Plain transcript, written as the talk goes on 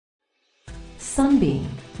Sunbeam,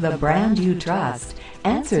 the brand you trust,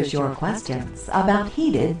 answers your questions about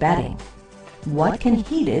heated bedding. What can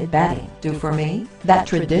heated bedding do for me that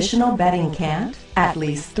traditional bedding can't? At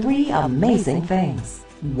least 3 amazing things.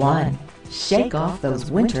 1. Shake off those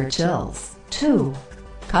winter chills. 2.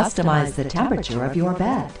 Customize the temperature of your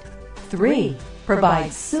bed. 3.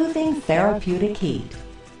 Provide soothing therapeutic heat.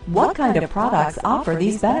 What kind of products offer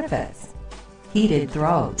these benefits? Heated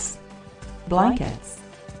throws, blankets,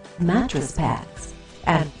 mattress pads,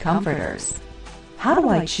 and comforters. How do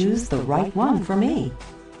I choose the right one for me?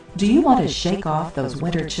 Do you want to shake off those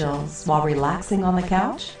winter chills while relaxing on the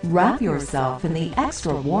couch? Wrap yourself in the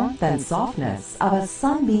extra warmth and softness of a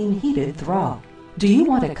Sunbeam heated throw. Do you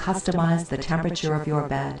want to customize the temperature of your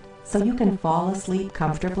bed so you can fall asleep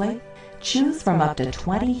comfortably? Choose from up to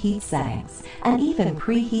 20 heat settings and even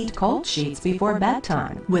preheat cold sheets before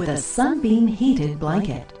bedtime with a Sunbeam heated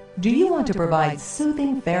blanket. Do you want to provide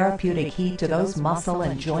soothing therapeutic heat to those muscle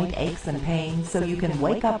and joint aches and pains so you can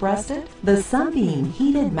wake up rested? The Sunbeam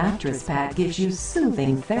heated mattress pad gives you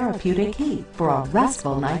soothing therapeutic heat for a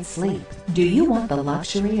restful night's sleep. Do you want the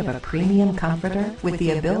luxury of a premium comforter with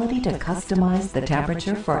the ability to customize the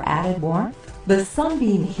temperature for added warmth? The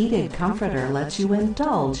Sunbeam heated comforter lets you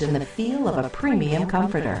indulge in the feel of a premium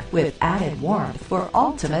comforter with added warmth for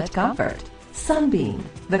ultimate comfort. Sunbeam,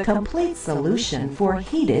 the complete solution for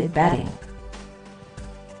heated bedding.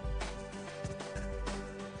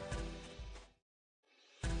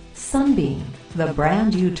 Sunbeam, the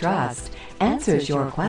brand you trust, answers your questions.